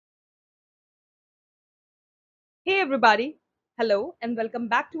Hey everybody, hello and welcome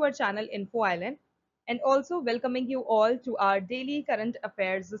back to our channel Info Island, and also welcoming you all to our daily current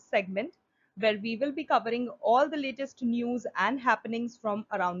affairs segment where we will be covering all the latest news and happenings from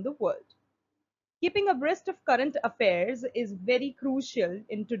around the world. Keeping abreast of current affairs is very crucial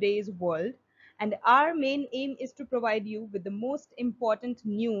in today's world, and our main aim is to provide you with the most important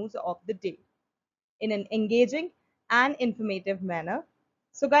news of the day in an engaging and informative manner.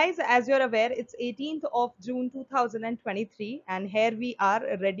 So guys, as you're aware, it's 18th of June 2023 and here we are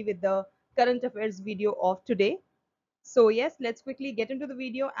ready with the current affairs video of today. So yes, let's quickly get into the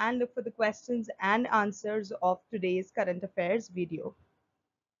video and look for the questions and answers of today's current affairs video.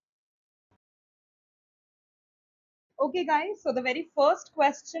 Okay guys, so the very first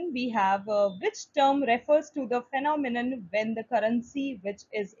question we have, which term refers to the phenomenon when the currency which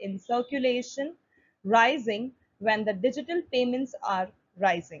is in circulation rising when the digital payments are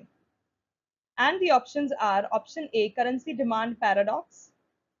rising? And the options are option A, currency demand paradox,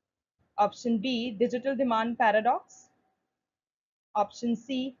 option B, digital demand paradox, option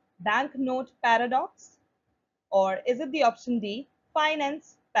C, banknote paradox, or is it the option D,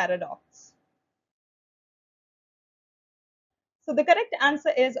 finance paradox? So the correct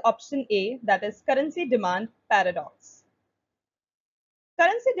answer is option A, that is currency demand paradox.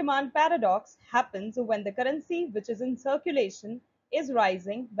 Currency demand paradox happens when the currency which is in circulation is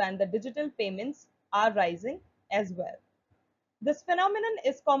rising when the digital payments are rising as well. This phenomenon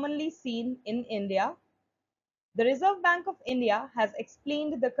is commonly seen in India. The Reserve Bank of India has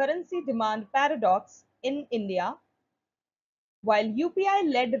explained the currency demand paradox in India. While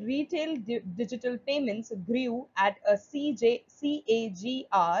UPI-led retail digital payments grew at a CAGR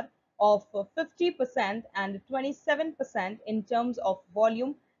of 50% and 27% in terms of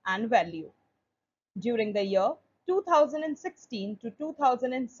volume and value during the year 2016 to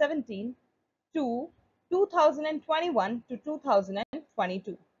 2017 to 2021 to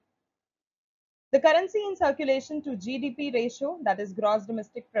 2022. The currency in circulation to GDP ratio, that is gross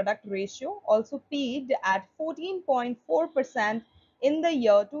domestic product ratio, also peaked at 14.4% in the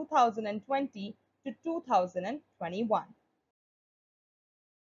year 2020 to 2021.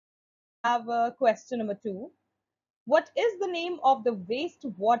 Have question number 2. What is the name of the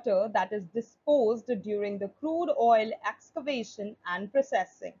wastewater that is disposed during the crude oil excavation and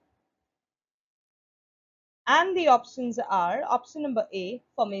processing? And the options are option number A,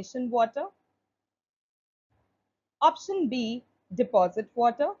 formation water, option B, deposit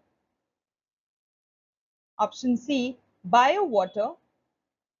water, option C, biowater,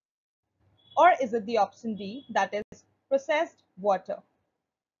 or is it the option D, that is processed water?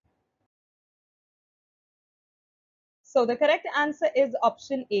 So the correct answer is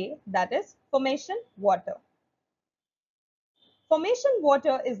option A, that is formation water. Formation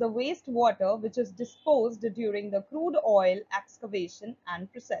water is the wastewater which is disposed during the crude oil excavation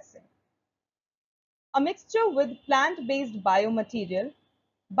and processing. A mixture with plant-based biomaterial,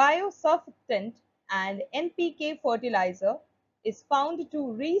 biosurfactant and NPK fertilizer is found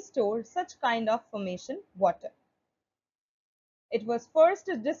to restore such kind of formation water. It was first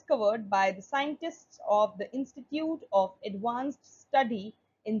discovered by the scientists of the Institute of Advanced Study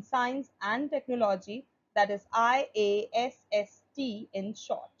in Science and Technology, that is IASST in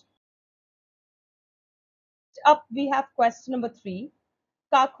short. Up we have question number 3.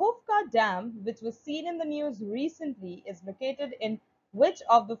 Kakhovka Dam, which was seen in the news recently, is located in which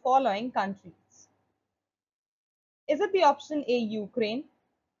of the following countries? Is it the option A, Ukraine,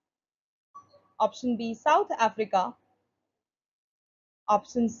 option B, South Africa,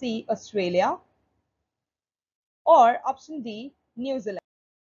 option C, Australia, or option D, New Zealand?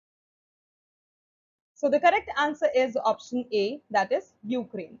 So the correct answer is option A, that is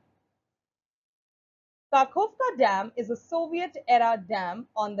Ukraine. Kakhovka Dam is a Soviet-era dam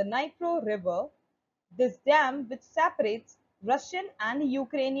on the Dnipro River. This dam, which separates Russian and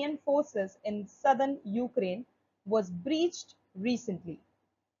Ukrainian forces in southern Ukraine, was breached recently,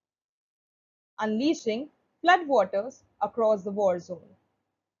 unleashing floodwaters across the war zone.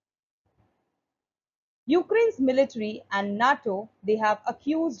 Ukraine's military and NATO, they have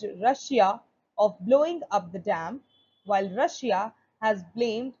accused Russia of blowing up the dam, while Russia has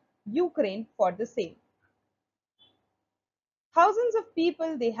blamed Ukraine for the same. Thousands of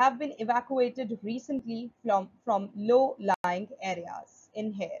people, they have been evacuated recently from low-lying areas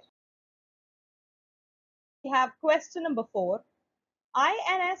in here. We have question number 4.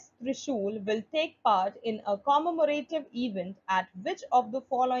 INS Trishul will take part in a commemorative event at which of the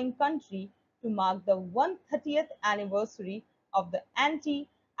following country to mark the 130th anniversary of the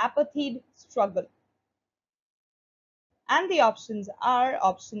anti-apartheid struggle? And the options are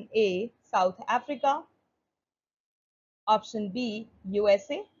option A, South Africa, Option B,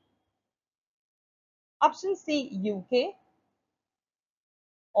 USA. Option C, UK.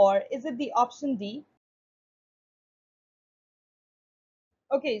 Or is it the option D?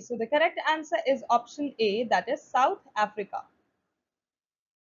 Okay, so the correct answer is option A, that is South Africa.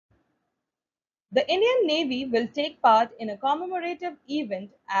 The Indian Navy will take part in a commemorative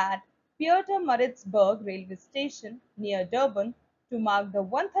event at Pietermaritzburg railway station near Durban to mark the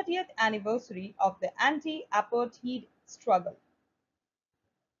 130th anniversary of the anti-apartheid struggle.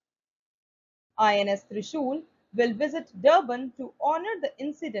 INS Trishul will visit Durban to honor the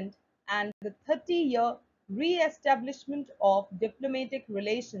incident and the 30-year re-establishment of diplomatic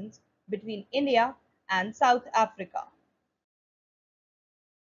relations between India and South Africa.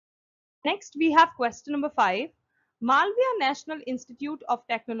 Next, we have question number 5. Malviya National Institute of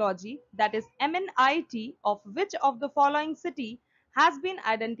Technology, that is MNIT, of which of the following city has been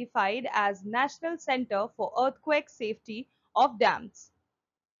identified as National Center for Earthquake Safety of Dams?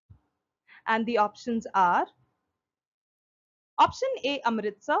 And the options are option A,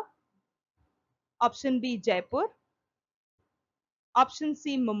 Amritsar, option B, Jaipur, option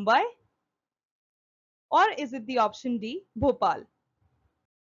C, Mumbai, or is it the option D, Bhopal?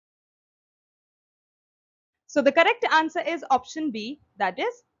 So the correct answer is option B, that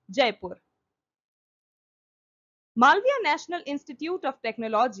is Jaipur. Malviya National Institute of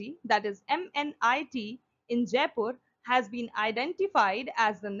Technology, that is MNIT, in Jaipur has been identified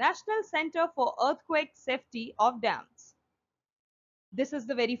as the National Center for Earthquake Safety of Dams. This is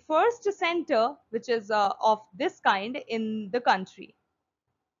the very first center which is of this kind in the country.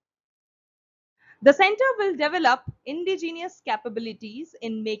 The center will develop indigenous capabilities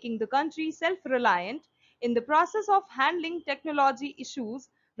in making the country self-reliant in the process of handling technology issues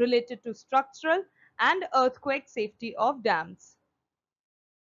related to structural and earthquake safety of dams.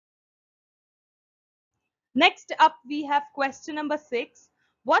 Next up, we have question number 6.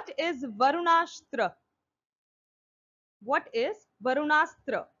 What is Varunastra? What is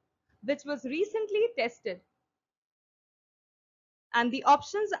Varunastra, which was recently tested? And the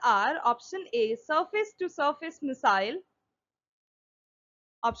options are option A, surface to surface missile,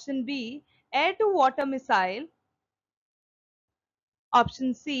 option B, air to water missile,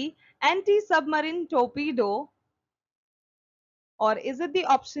 option C, anti-submarine torpedo, or is it the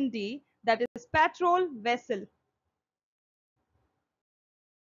option D, that is patrol vessel?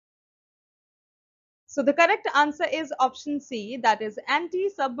 So the correct answer is option C, that is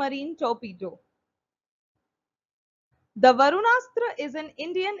anti-submarine torpedo. The Varunastra is an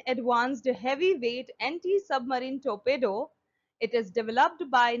Indian advanced heavyweight anti-submarine torpedo. It is developed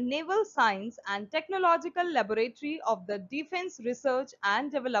by Naval Science and Technological Laboratory of the Defense Research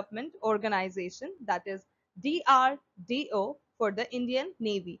and Development Organization, that is DRDO, for the Indian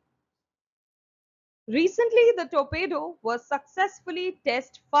Navy. Recently, the torpedo was successfully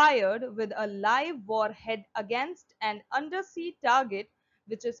test fired with a live warhead against an undersea target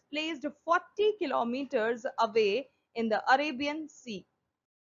which is placed 40 kilometers away in the Arabian Sea.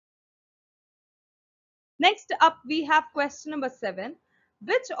 Next up, we have question number 7.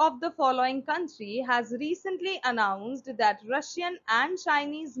 Which of the following country has recently announced that Russian and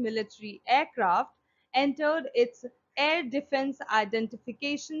Chinese military aircraft entered its Air Defense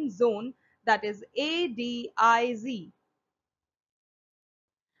Identification Zone, that is ADIZ?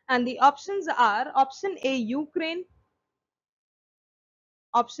 And the options are option A, Ukraine,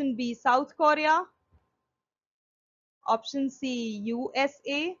 option B, South Korea, option C,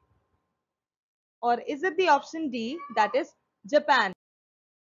 USA, or is it the option D, that is Japan?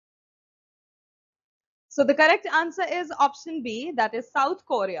 So the correct answer is option B, that is South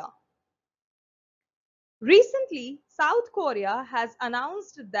Korea. Recently, South Korea has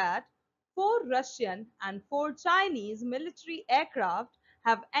announced that 4 Russian and 4 Chinese military aircraft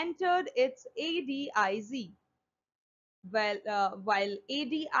have entered its ADIZ. While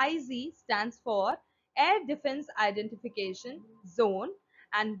ADIZ stands for Air Defense Identification Zone.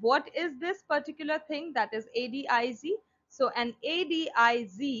 And what is this particular thing, that is ADIZ? So an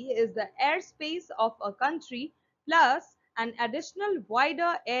ADIZ is the airspace of a country plus an additional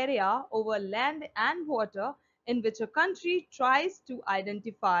wider area over land and water in which a country tries to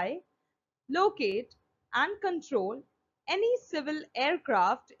identify, locate, and control any civil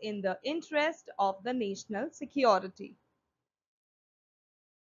aircraft in the interest of the national security.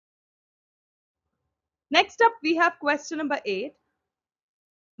 Next up, we have question number 8.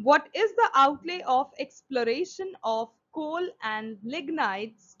 What is the outlay of exploration of coal and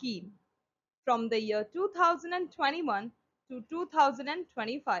lignite scheme from the year 2021 to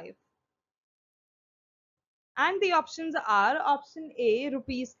 2025? And the options are option A,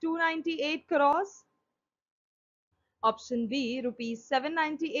 rupees 298 crores, Option B, rupees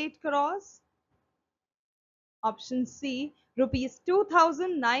 798 crores. Option C, rupees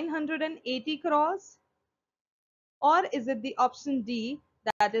 2,980 crores. Or is it the option D,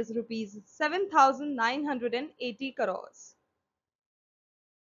 that is rupees 7,980 crores?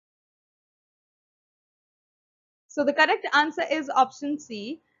 So the correct answer is option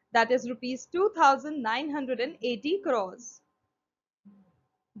C, that is rupees 2,980 crores.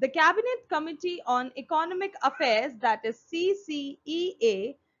 The Cabinet Committee on Economic Affairs, that is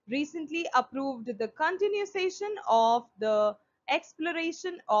CCEA, recently approved the continuation of the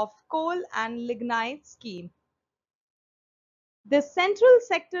exploration of coal and lignite scheme. The Central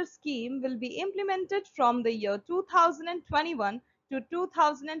Sector Scheme will be implemented from the year 2021 to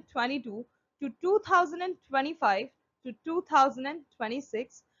 2022 to 2025 to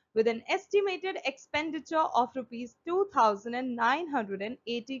 2026 with an estimated expenditure of rupees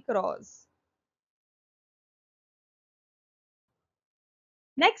 2,980 crores.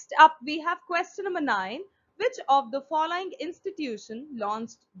 Next up, we have question number 9. Which of the following institution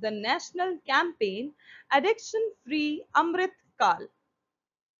launched the national campaign Addiction Free Amrit Kal?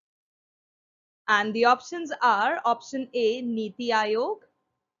 And the options are option A, Niti Aayog,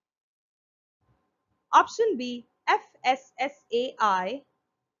 option B, FSSAI,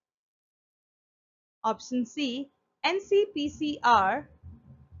 option C, NCPCR,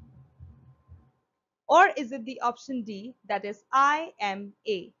 or is it the option D, that is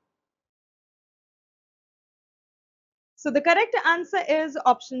IMA? So the correct answer is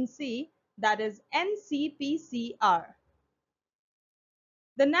option C, that is NCPCR.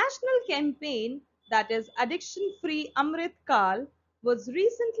 The national campaign, that is Addiction Free Amrit Kal, was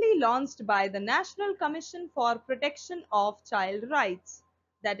recently launched by the National Commission for Protection of Child Rights,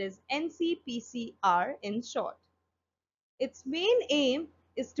 that is NCPCR in short. Its main aim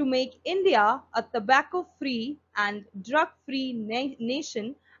is to make India a tobacco-free and drug-free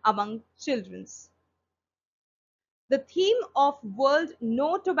nation among children. The theme of World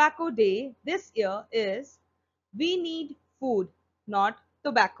No Tobacco Day this year is "We Need Food, Not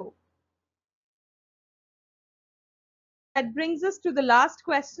Tobacco." That brings us to the last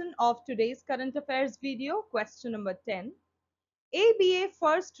question of today's current affairs video, question number 10. ABA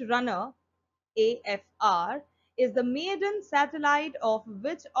First Runner, AFR, is the maiden satellite of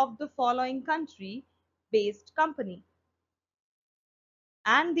which of the following country-based company?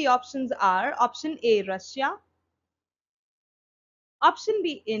 And the options are option A, Russia, option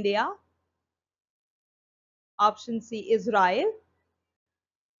B, India, option C, Israel,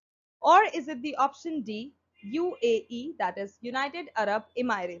 or is it the option D, UAE, that is United Arab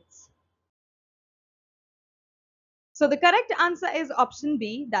Emirates? So the correct answer is option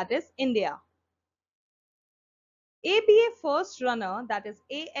B, that is India. ABA First Runner, that is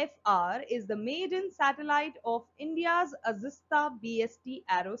AFR, is the maiden satellite of India's Azista BST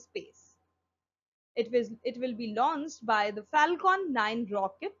Aerospace. It will be launched by the Falcon 9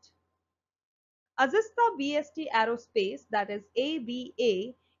 rocket. Azista BST Aerospace, that is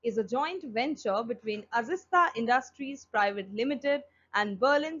ABA, is a joint venture between Azista Industries Private Limited and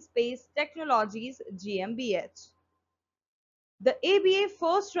Berlin Space Technologies GmbH. The ABA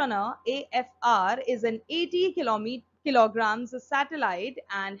First Runner AFR is an 80 kilograms satellite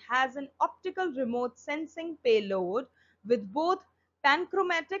and has an optical remote sensing payload with both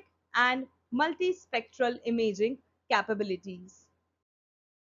panchromatic and multispectral imaging capabilities.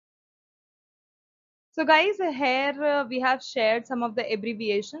 So guys, here we have shared some of the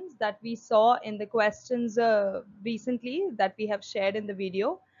abbreviations that we saw in the questions recently that we have shared in the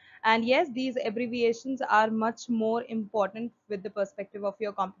video. And yes, these abbreviations are much more important with the perspective of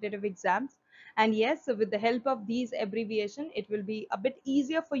your competitive exams. And yes, with the help of these abbreviation, it will be a bit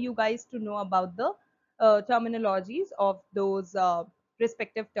easier for you guys to know about the terminologies of those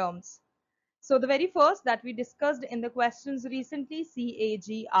respective terms. So the very first that we discussed in the questions recently,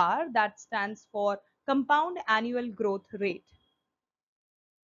 CAGR, that stands for compound annual growth rate.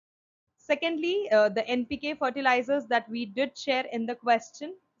 Secondly, the NPK fertilizers that we did share in the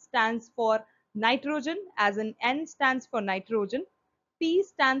question stands for nitrogen, as in N stands for nitrogen, P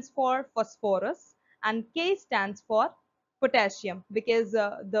stands for phosphorus, and K stands for potassium, because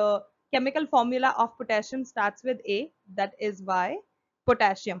the chemical formula of potassium starts with A, that is why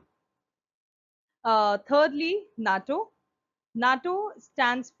potassium. Thirdly, NATO. NATO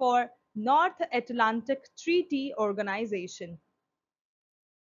stands for North Atlantic Treaty Organization.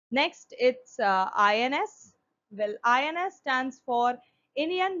 Next, it's INS. Well, INS stands for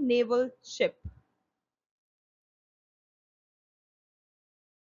Indian Naval Ship.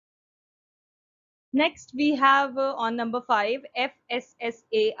 Next, we have on number 5,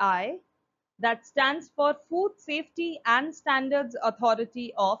 FSSAI. that stands for Food Safety and Standards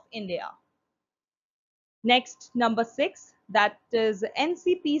Authority of India. Next, number 6, that is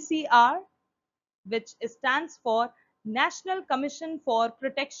NCPCR, which stands for National Commission for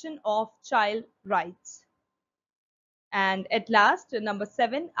Protection of Child Rights. And at last, number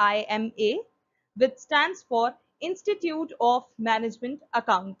 7, IMA, which stands for Institute of Management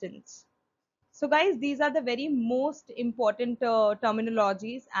Accountants. So guys, these are the very most important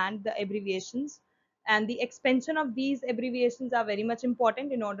terminologies and the abbreviations, and the expansion of these abbreviations are very much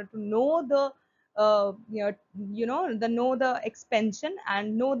important in order to know the know the expansion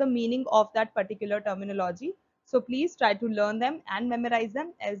and know the meaning of that particular terminology. So please try to learn them and memorize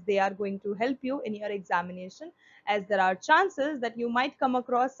them, as they are going to help you in your examination, as there are chances that you might come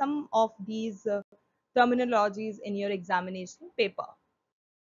across some of these terminologies in your examination paper.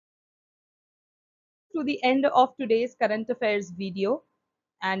 To the end of today's current affairs video.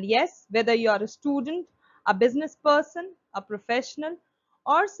 And yes, whether you are a student, a business person, a professional,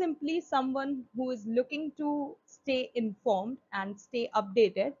 or simply someone who is looking to stay informed and stay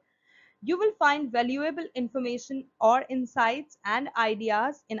updated, you will find valuable information or insights and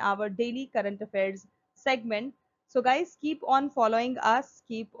ideas in our daily current affairs segment. So guys, keep on following us,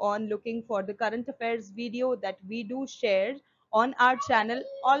 keep on looking for the current affairs video that we do share on our channel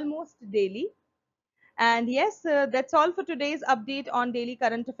almost daily. And yes, that's all for today's update on daily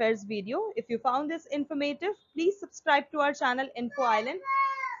current affairs video. If you found this informative, please subscribe to our channel Info Island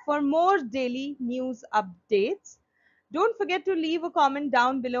for more daily news updates. Don't forget to leave a comment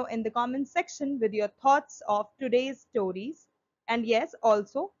down below in the comment section with your thoughts of today's stories. And yes,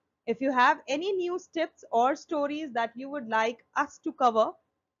 also, if you have any news tips or stories that you would like us to cover,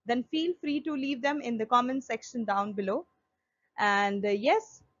 then feel free to leave them in the comment section down below. And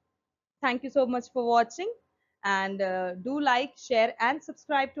yes, thank you so much for watching, and do like, share and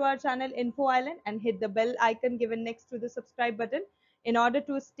subscribe to our channel Info Island, and hit the bell icon given next to the subscribe button in order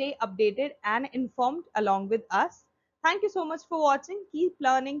to stay updated and informed along with us. Thank you so much for watching. Keep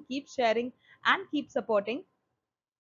learning, keep sharing and keep supporting